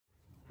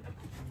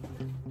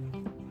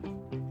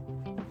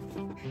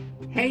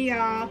Hey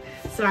y'all,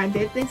 so I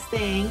did this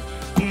thing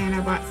and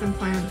I bought some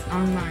plants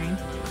online.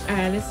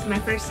 This is my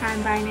first time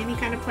buying any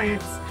kind of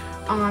plants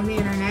on the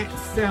internet,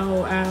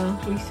 so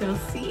we shall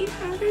see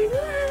how they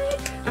look.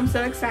 I'm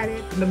so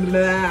excited.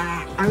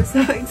 I'm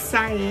so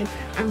excited.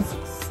 I'm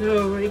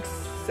so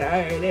excited.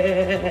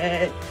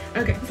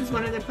 Okay, this is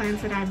one of the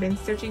plants that I've been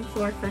searching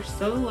for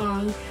so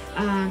long.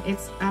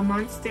 It's a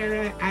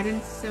Monstera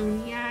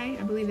Adansonii.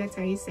 I believe that's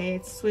how you say it.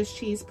 It's Swiss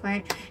cheese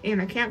plant,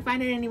 and I can't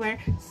find it anywhere,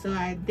 so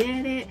I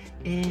did it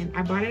and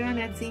I bought it on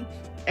Etsy.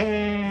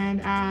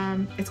 And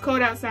it's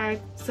cold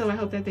outside, so I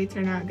hope that they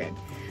turn out good.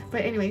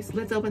 But anyways,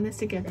 let's open this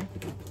together.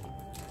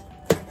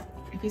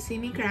 If you see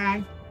me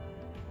cry,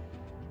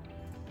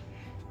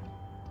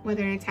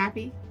 whether it's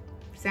happy,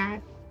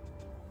 sad,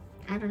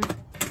 I don't know,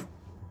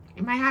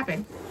 it might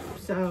happen,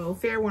 so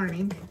fair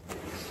warning.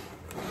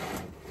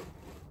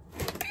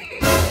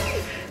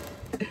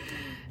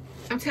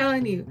 I'm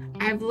telling you,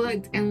 I've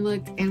looked and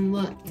looked and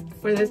looked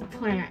for this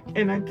plant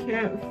and I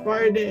can't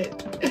find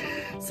it.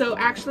 So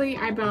actually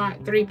I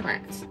bought 3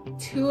 plants.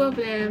 2 of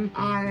them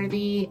are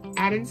the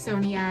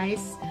Adansonii,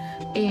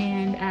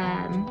 and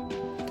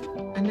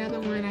another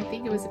one, I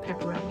think it was a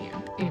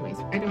peperonia. Anyways,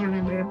 I don't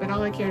remember, but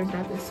all I care is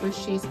about this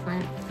Swiss cheese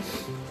plant.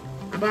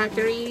 I bought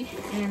 3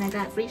 and I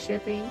got free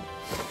shipping.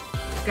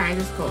 Guys,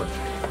 it's cold.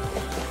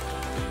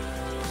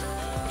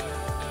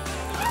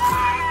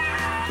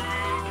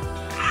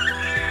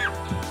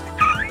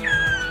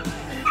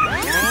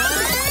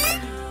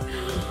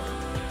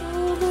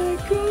 Oh my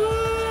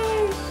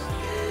gosh!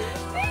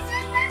 This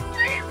is my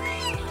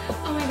favorite!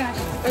 Oh my gosh.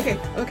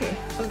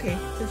 Okay.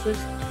 This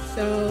looks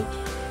so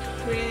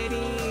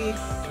pretty.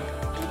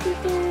 Look at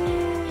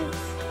this.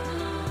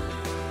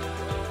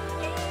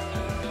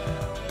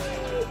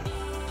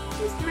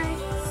 It's my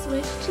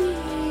Swiss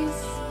cheese.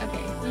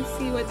 Okay, let's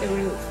see what the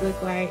roots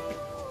look like.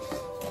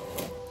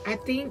 I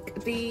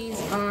think these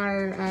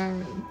are,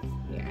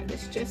 yeah,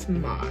 this is just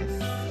moss.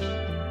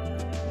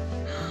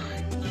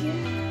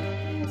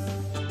 Yes.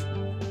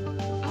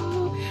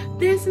 Oh,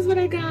 this is what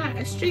I got,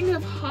 a string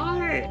of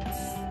hearts.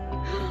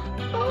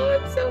 Oh,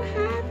 I'm so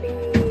happy.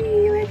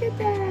 Look at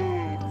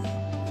that.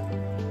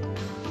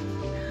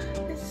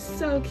 This is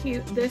so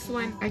cute. This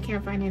one I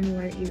can't find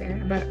anywhere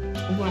either, but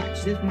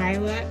watch, this is my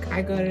luck.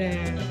 I go to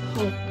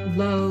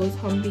Lowe's,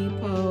 Home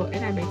Depot,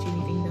 and I bet you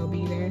anything they'll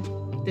be there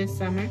this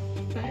summer.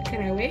 But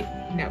can I wait?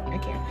 No, I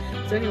can't.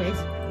 So anyways,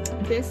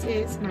 this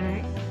is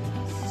my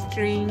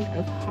string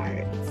of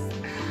hearts.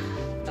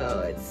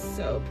 Oh, it's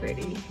so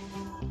pretty.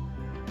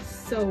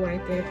 So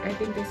worth it. I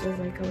think this was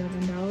like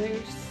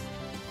 $11.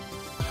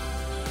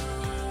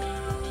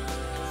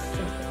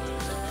 So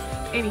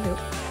pretty. Anywho.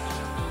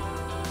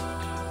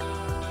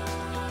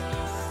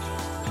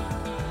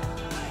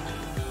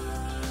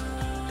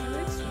 It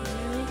looks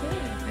really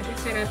good. Like I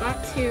said, I bought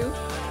 2.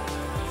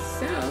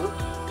 So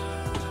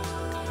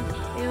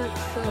they look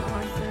so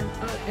awesome.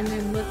 Oh, and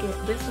then look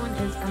at this one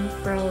is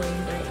unfurling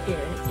right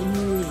here. It's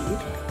new.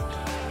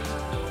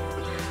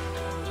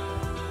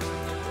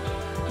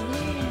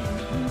 Man,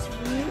 these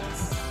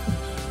roots,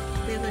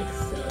 they look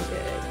so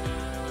good.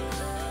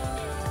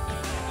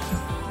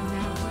 And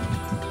that one.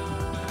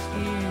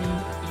 And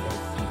this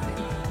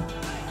one.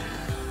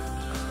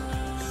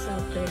 So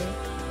pretty.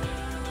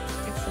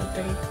 It's so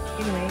pretty.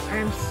 Anyway,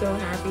 I'm so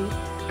happy.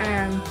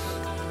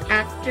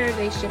 After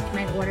they shipped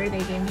my order, they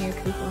gave me a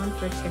coupon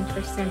for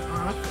 10%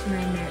 off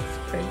my next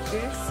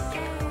purchase.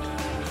 And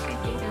I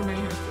think I might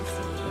have to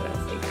see what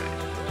else they got.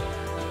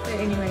 But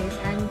anyways,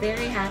 I'm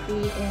very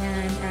happy,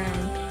 and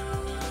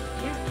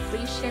yeah,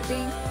 free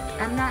shipping.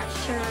 I'm not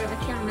sure, I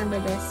can't remember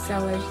the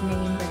seller's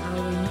name, but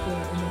I'll link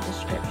it in the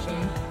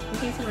description in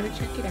case you want to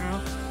check it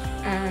out.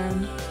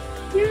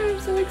 Yeah, I'm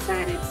so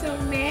excited. So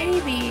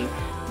maybe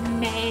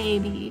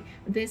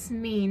this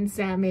means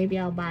that maybe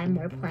I'll buy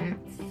more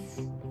plants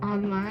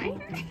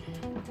online.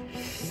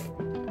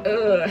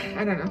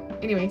 I don't know.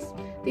 Anyways,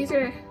 these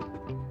are,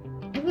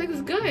 it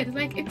looks good.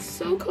 Like, it's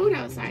so cold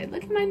outside.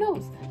 Look at my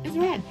nose, it's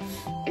red.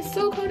 It's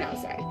so cold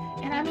outside,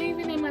 and I'm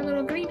even in my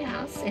little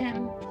greenhouse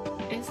and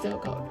it's still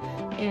cold,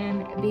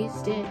 and these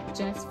did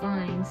just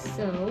fine.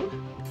 So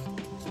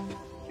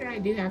here I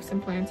do have some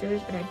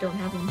planters, but I don't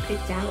have them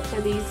picked out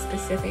for these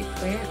specific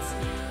plants.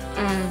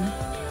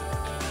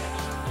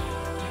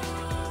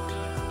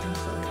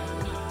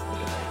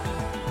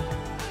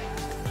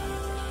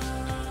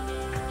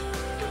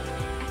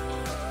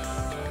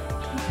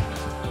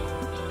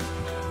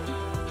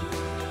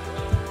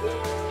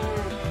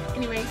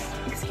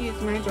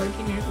 Excuse my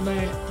dorkiness,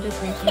 but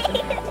this makes me so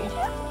happy.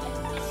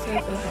 So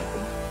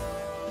happy.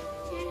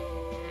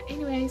 Yeah.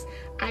 Anyways,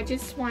 I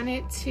just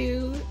wanted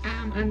to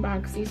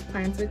unbox these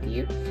plants with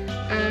you.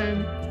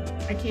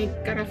 I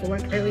got off of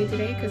work early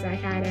today because I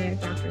had a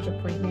doctor's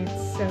appointment.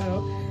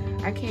 So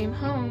I came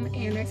home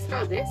and I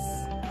saw this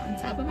on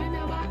top of my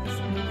mailbox,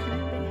 and I couldn't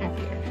have been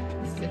happier.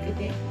 This is a good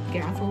day.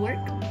 Get off of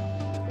work,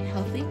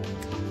 healthy,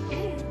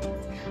 and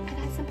I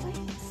got some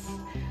plants.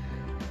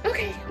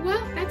 Okay.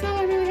 well, that's all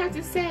I really have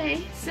to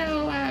say.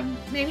 So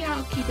maybe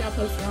I'll keep y'all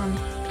posted on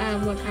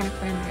what kind of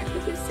plant I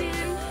put this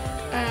in.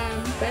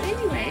 But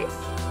anyways,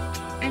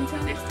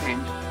 until next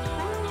time.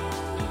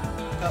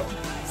 Bye. Oh,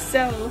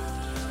 so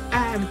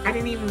I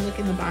didn't even look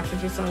in the box. I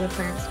just saw the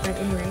plants. But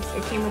anyways,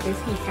 it came with this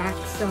heat pack,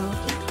 so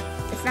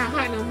it's not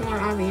hot no more,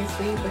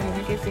 obviously. But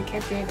I guess it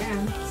kept it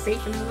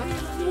safe and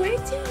alive on the way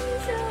to me.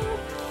 So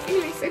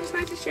anyways, I just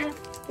wanted to share.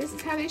 This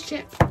is how they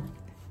ship.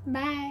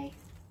 Bye.